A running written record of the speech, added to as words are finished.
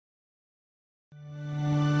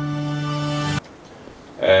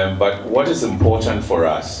But what is important for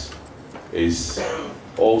us is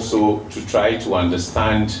also to try to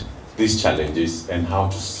understand these challenges and how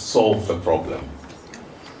to solve the problem.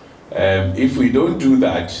 If we don't do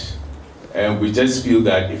that, we just feel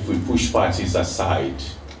that if we push parties aside,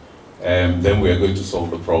 then we are going to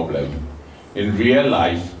solve the problem. In real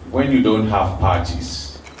life, when you don't have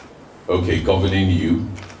parties, governing you,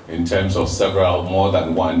 in terms of several, more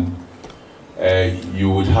than one, you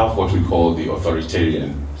would have what we call the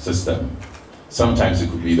authoritarian system. Sometimes it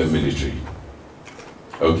could be the military.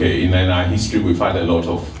 In our history, we've had a lot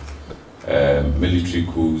of military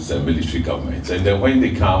coups and military governments. And then when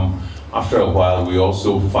they come, after a while, we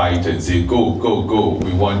also fight and say, go, go, go.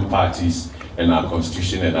 We want parties and our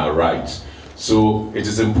constitution and our rights. So it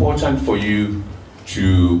is important for you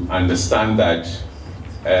to understand that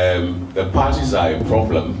the parties are a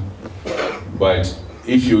problem, but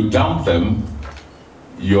if you dump them,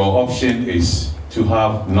 your option is to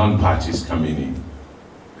have non-parties coming in.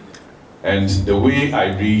 And the way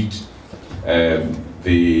I read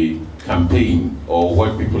the campaign, or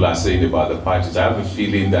what people are saying about the parties, I have a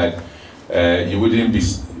feeling that you wouldn't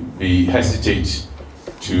be hesitate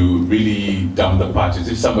to really dump the parties.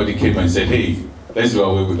 If somebody came and said, hey, let's do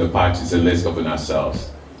away with the parties and let's govern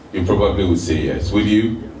ourselves, you probably would say yes. Will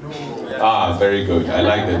you? No. Ah, very good. I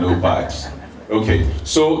like the no parts.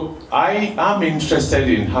 So I am interested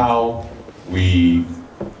in how we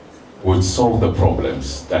would solve the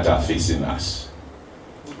problems that are facing us.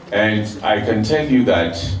 And I can tell you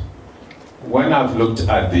that when I've looked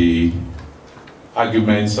at the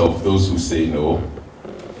arguments of those who say no,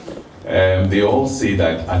 they all say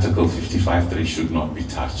that Article 55.3 should not be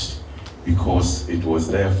touched because it was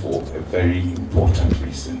there for a very important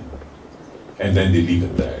reason. And then they leave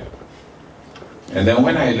it there. And then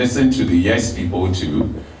when I listen to the yes people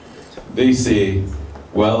too, they say,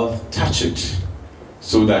 well, touch it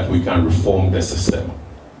so that we can reform the system.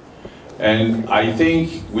 And I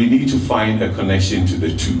think we need to find a connection to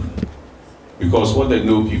the two. Because what the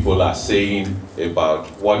no people are saying about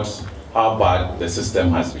how bad the system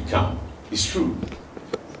has become is true.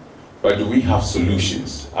 But do we have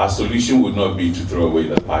solutions? Our solution would not be to throw away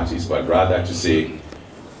the parties, but rather to say,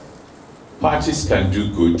 parties can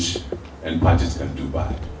do good and parties can do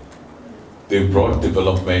bad. They brought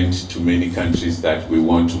development to many countries that we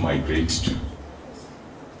want to migrate to.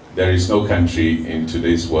 There is no country in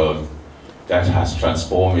today's world that has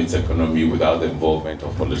transformed its economy without the involvement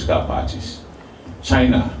of political parties.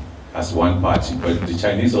 China has one party, but the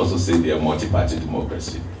Chinese also say they are multi-party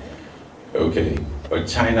democracy. But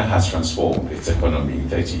China has transformed its economy in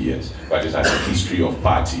 30 years, but it has a history of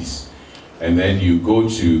parties. And then you go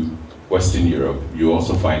to Western Europe, you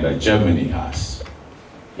also find that Germany has,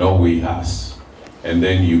 Norway has, and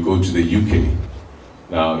then you go to the UK.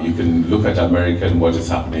 Now you can look at America and what is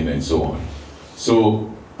happening and so on.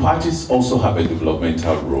 So parties also have a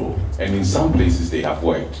developmental role, and in some places they have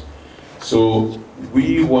worked. So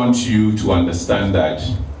we want you to understand that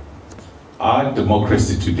our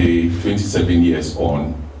democracy today, 27 years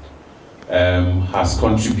on, has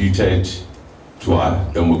contributed to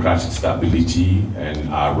our democratic stability and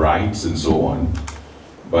our rights and so on.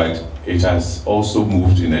 But it has also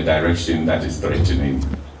moved in a direction that is threatening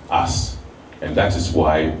us. And that is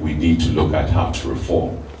why we need to look at how to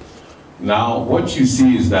reform. Now, what you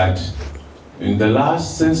see is that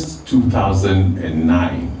since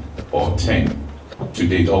 2009 or 10, to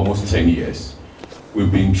date, almost 10 years,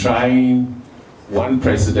 we've been trying, one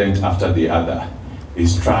president after the other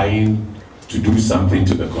is trying to do something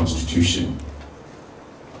to the Constitution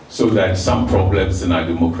so that some problems in our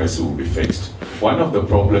democracy will be fixed. One of the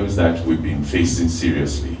problems that we've been facing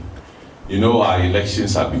seriously, our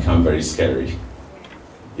elections have become very scary.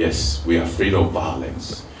 Yes, we are afraid of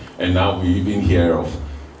violence. And now we even hear of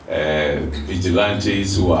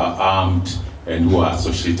vigilantes who are armed and who are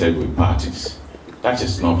associated with parties. That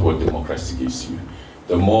is not what democracy gives you.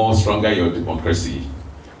 The more stronger your democracy,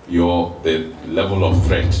 the level of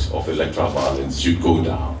threat of electoral violence should go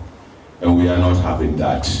down. And we are not having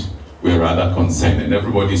that. We are rather concerned, and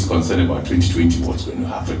everybody is concerned about 2020, what's going to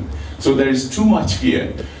happen. So there is too much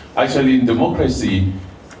fear. Actually, in democracy,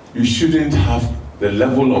 you shouldn't have the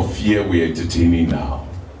level of fear we're entertaining now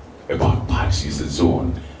about parties and so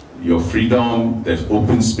on. Your freedom, the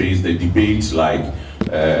open space, the debate, like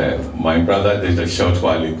my brother did a short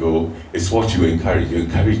while ago, is what you encourage. You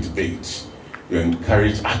encourage debate, you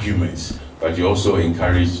encourage arguments, but you also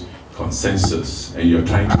encourage consensus, and you're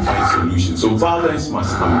trying to find solutions. So violence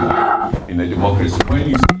must come down in a democracy. When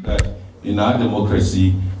you see that in our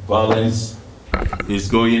democracy, violence is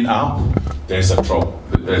going up, there's a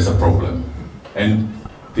problem. And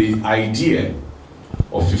the idea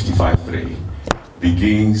of 55.3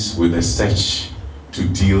 begins with a search to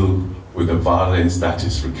deal with the violence that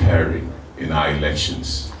is recurring in our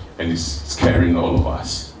elections and is scaring all of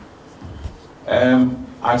us.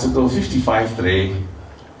 Article 55.3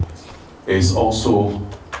 is also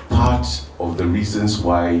part of the reasons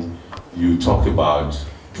why you talk about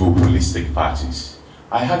duopolistic parties.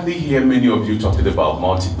 I hardly hear many of you talking about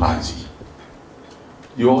multi-party.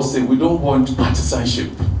 You all say, we don't want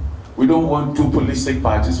partisanship. We don't want duopolistic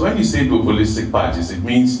parties. When you say duopolistic parties, it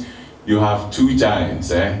means you have two giants,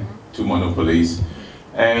 two monopolies,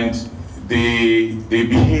 and they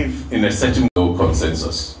behave in a certain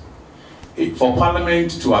consensus. For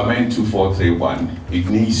Parliament to amend 2431, it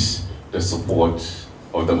needs the support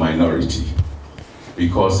of the minority,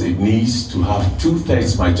 because it needs to have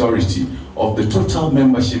 2/3 majority of the total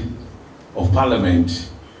membership of Parliament.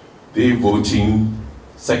 They voting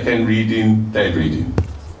second reading, third reading,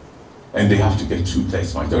 and they have to get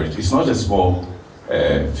 2/3 majority. It's not a small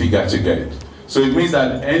figure to get. So it means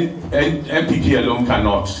that NPP alone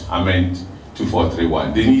cannot amend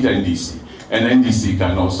 2431. They need NDC, and NDC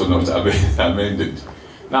can also not amend it.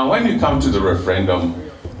 Now, when you come to the referendum,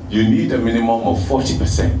 you need a minimum of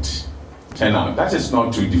 40% turnout. That is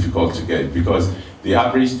not too difficult to get, because the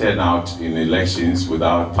average turnout in elections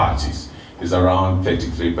without parties is around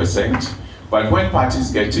 33%. But when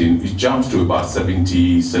parties get in, it jumps to about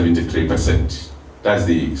 70, 73%.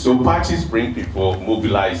 So parties bring people,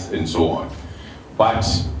 mobilize, and so on. But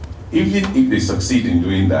even if they succeed in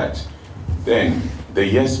doing that, then the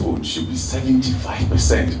yes vote should be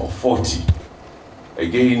 75% or 40.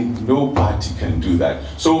 Again, no party can do that.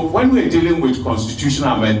 So when we're dealing with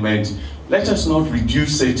constitutional amendment, let us not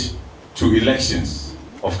reduce it to elections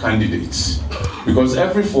of candidates. Because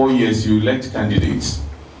every 4 years you elect candidates.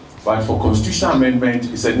 But for constitutional amendment,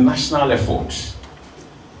 it's a national effort.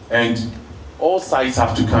 And all sides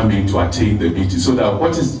have to come in to attain the meeting so that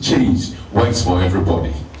what is changed works for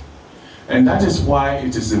everybody. And that is why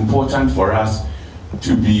it is important for us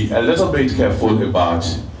to be a little bit careful about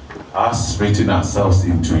us splitting ourselves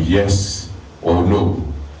into yes or no.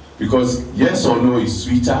 Because yes or no is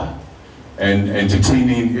sweeter and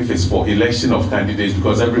entertaining if it's for election of candidates,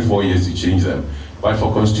 because every 4 years you change them. But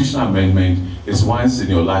for constitutional amendment, it's once in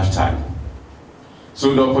your lifetime.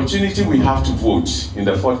 So the opportunity we have to vote in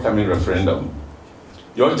the forthcoming referendum,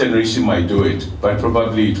 your generation might do it, but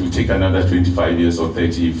probably it will take another 25 years or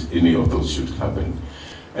 30 if any of those should happen.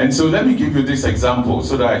 And so let me give you this example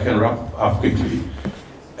so that I can wrap up quickly.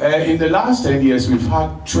 In the last 10 years, we've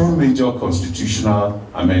had 2 major constitutional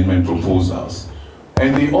amendment proposals,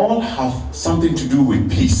 and they all have something to do with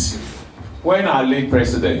peace. When our late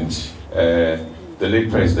president,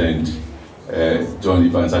 John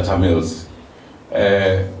Evans Atta Mills,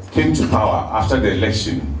 came to power after the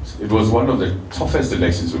election, it was one of the toughest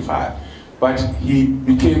elections we've had, but he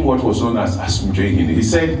became what was known as Asumdwehene. He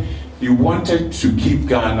said he wanted to keep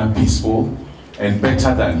Ghana peaceful and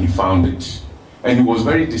better than he found it. And he was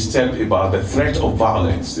very disturbed about the threat of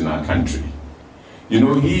violence in our country. You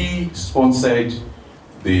know, he sponsored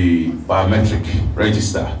the biometric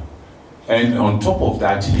register. And on top of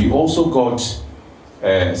that, he also got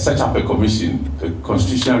set up a commission, the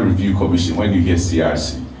Constitutional Review Commission. When you hear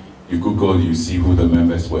CRC, you Google, you see who the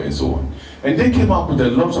members were and so on. And they came up with a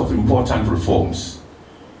lot of important reforms.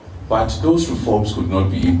 But those reforms could not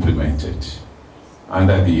be implemented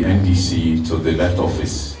under the NDC till they left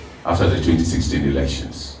office after the 2016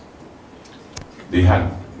 elections. They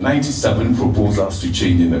had 97 proposals to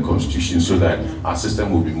change in the Constitution so that our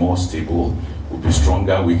system will be more stable, will be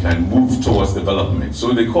stronger, we can move towards development.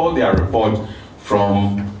 So they called their report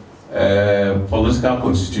From Political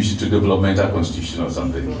Constitution to Developmental Constitution or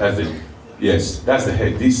something. That's it. Yes, that's the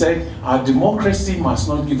head. They said our democracy must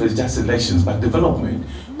not give us just elections, but development,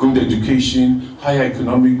 good education, higher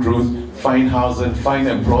economic growth, fine housing, fine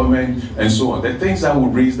employment, and so on. The things that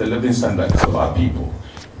would raise the living standards of our people.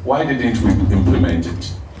 Why didn't we implement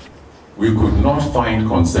it? We could not find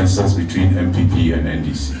consensus between NPP and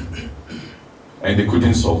NDC, and they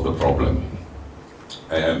couldn't solve the problem.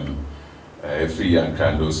 Free and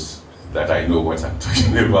Krandos, that I know what I'm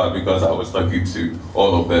talking about because I was talking to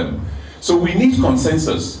all of them. So we need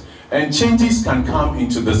consensus, and changes can come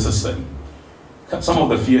into the system. Some of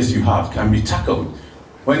the fears you have can be tackled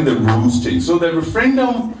when the rules change. So the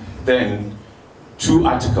referendum, then, 2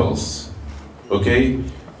 articles, okay?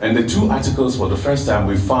 And the 2 articles, for the first time,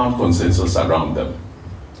 we found consensus around them,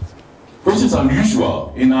 which is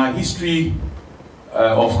unusual. In our history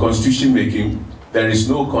of constitution making, there is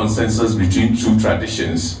no consensus between 2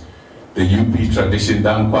 traditions, the UP tradition,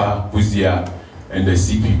 Dankwa, Buzia, and the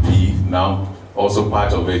CPP, now also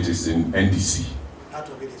part of it is in NDC. Out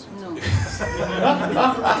of it is No.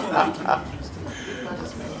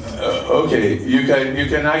 Okay, you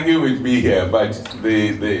can argue with me here, but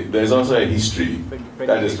there's also a history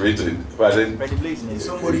that is written. But it's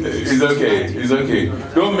okay. It's okay.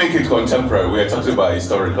 Don't make it contemporary. We are talking about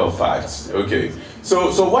historical facts. Okay.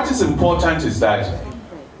 So what is important is that,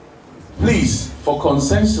 please, for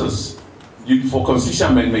consensus, for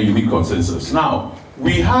constitutional amendment, you need consensus. Now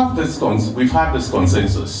we've had this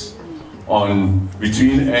consensus on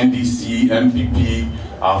between NDC, NPP,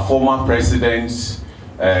 our former presidents,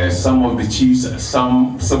 some of the chiefs,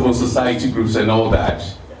 some civil society groups and all that.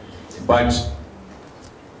 But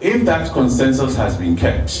if that consensus has been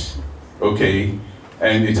kept, okay,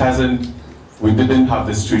 and it hasn't, we didn't have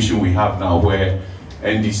the situation we have now where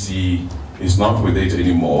NDC is not with it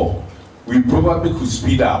anymore, we probably could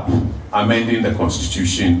speed up amending the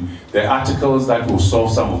constitution, the articles that will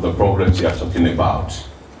solve some of the problems we are talking about.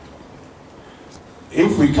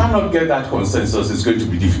 If we cannot get that consensus, it's going to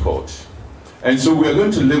be difficult. And so we are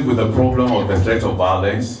going to live with the problem of the threat of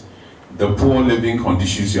violence, the poor living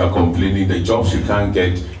conditions you are complaining, the jobs you can't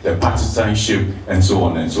get, the partisanship, and so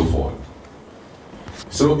on and so forth.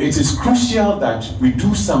 So it is crucial that we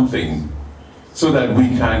do something so that we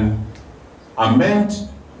can amend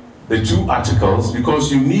the two articles,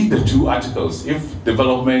 because you need the two articles if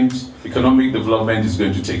economic development is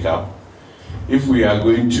going to take up, if we are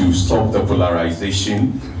going to stop the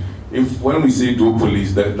polarization, when we say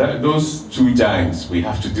duopolies, those two giants, we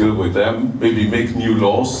have to deal with them, maybe make new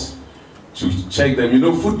laws to check them. You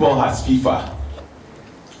know, football has FIFA,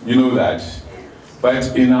 you know that.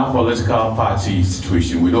 But in our political party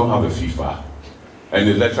situation, we don't have a FIFA. And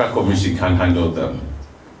the Electoral Commission can't handle them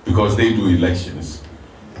because they do elections.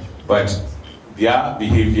 But their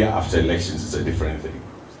behavior after elections is a different thing.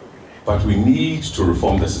 But we need to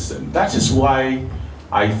reform the system. That is why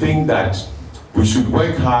I think that we should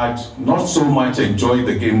work hard, not so much enjoy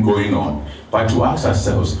the game going on, but to ask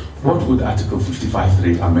ourselves, what would Article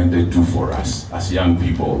 55.3 amended do for us as young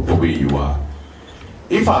people, the way you are?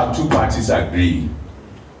 If our two parties agree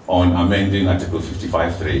on amending Article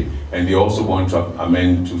 55.3, and they also want to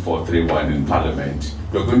amend 2431 in Parliament,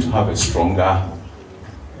 we're going to have a stronger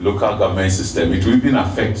local government system. It will even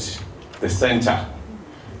affect the center.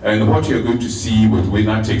 And what you're going to see with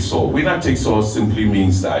winner takes all. Winner takes all simply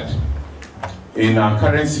means that in our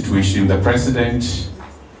current situation, the president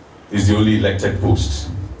is the only elected post.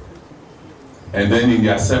 And then in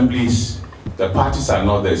the assemblies, the parties are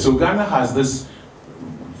not there. So Ghana has this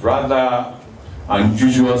rather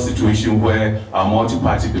unusual situation where our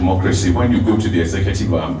multi-party democracy, when you go to the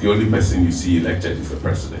executive arm, the only person you see elected is the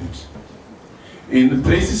president. In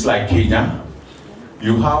places like Kenya,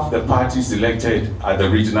 you have the parties elected at the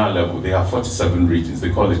regional level. They have 47 regions, they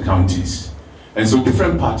call it counties. And so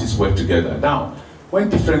different parties work together. Now, when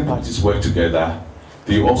different parties work together,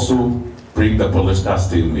 they also break the political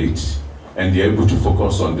stalemate and they're able to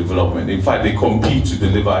focus on development. In fact, they compete to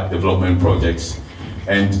deliver development projects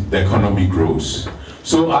and the economy grows.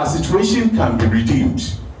 So our situation can be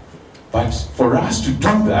redeemed. But for us to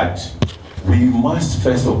do that, we must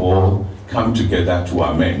first of all come together to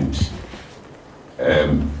amend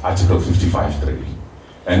Article 55.3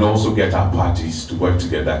 and also get our parties to work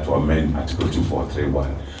together to amend Article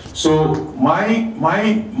 2431. So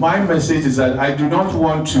my message is that I do not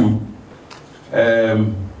want to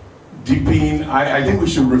deepen. I think we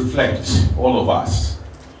should reflect, all of us,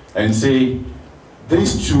 and say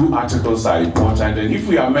these two articles are important, and if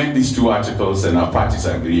we amend these two articles and our parties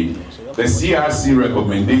agree, the CRC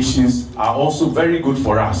recommendations are also very good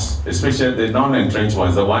for us, especially the non-entrenched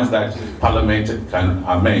ones, the ones that Parliament can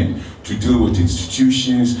amend to deal with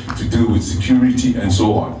institutions, to deal with security, and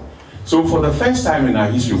so on. So for the first time in our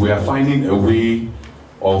history, we are finding a way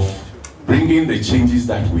of bringing the changes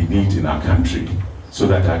that we need in our country so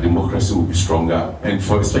that our democracy will be stronger, and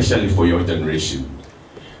especially for your generation.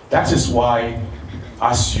 That is why,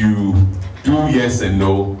 as you do yes and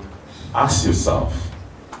no, ask yourself,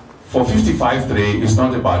 for 55.3, it's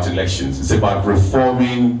not about elections, it's about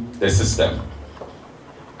reforming the system.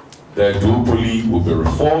 The duopoly will be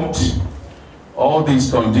reformed. All these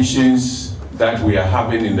conditions that we are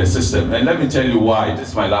having in the system, and let me tell you why, this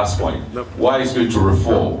is my last point, why it's going to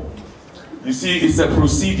reform. You see, it's a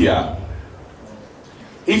procedure.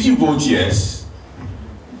 If you vote yes,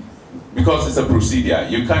 because it's a procedure,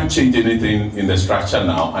 you can't change anything in the structure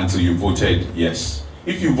now until you voted yes.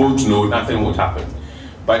 If you vote no, nothing would happen.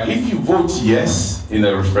 But if you vote yes in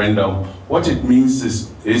a referendum, what it means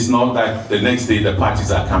is not that the next day the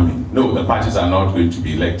parties are coming. No, the parties are not going to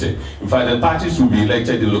be elected. In fact, the parties will be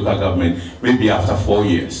elected in local government maybe after 4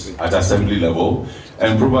 years at assembly level,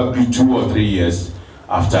 and probably 2 or 3 years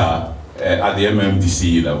after at the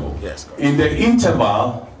MMDC level. Yes. In the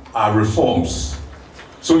interval are reforms.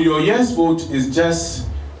 So your yes vote is just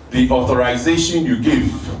the authorization you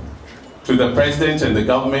give to the president and the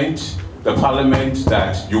government, the parliament,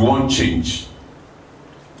 that you want change.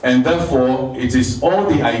 And therefore, it is all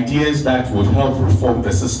the ideas that would help reform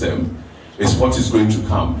the system is what is going to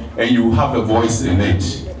come, and you have a voice in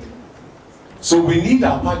it. So we need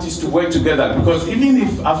our parties to work together, because even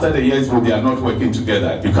if after the yes vote they are not working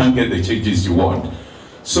together, you can't get the changes you want.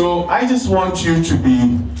 So I just want you to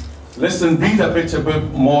read a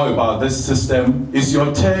bit more about this system. It's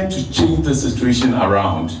your turn to change the situation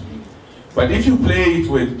around. But if you play it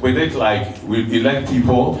with it like we elect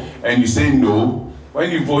people and you say no, when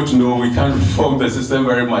you vote no, we can't reform the system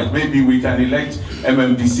very much. Maybe we can elect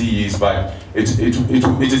MMDCs, but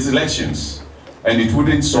it is elections. And it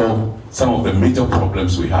wouldn't solve some of the major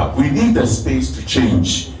problems we have. We need the space to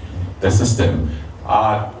change the system.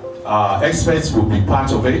 Our experts will be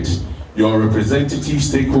part of it. Your representative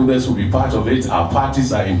stakeholders will be part of it. Our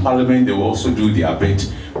parties are in parliament, they will also do their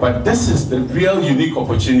bit. But this is the real unique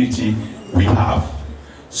opportunity we have.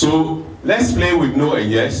 So let's play with no and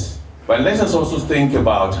yes, but let us also think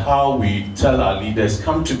about how we tell our leaders,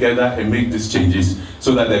 come together and make these changes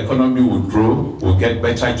so that the economy will grow, we'll get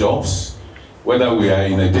better jobs, whether we are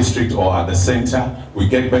in a district or at the center, we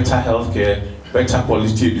get better healthcare, better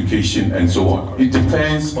quality education, and so on. It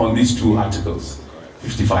depends on these two articles,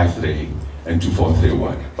 55(3) and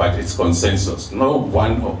 2431, but it's consensus.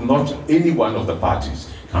 Not any one of the parties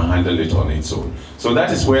can handle it on its own. So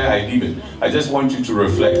that is where I leave it. I just want you to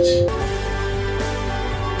reflect.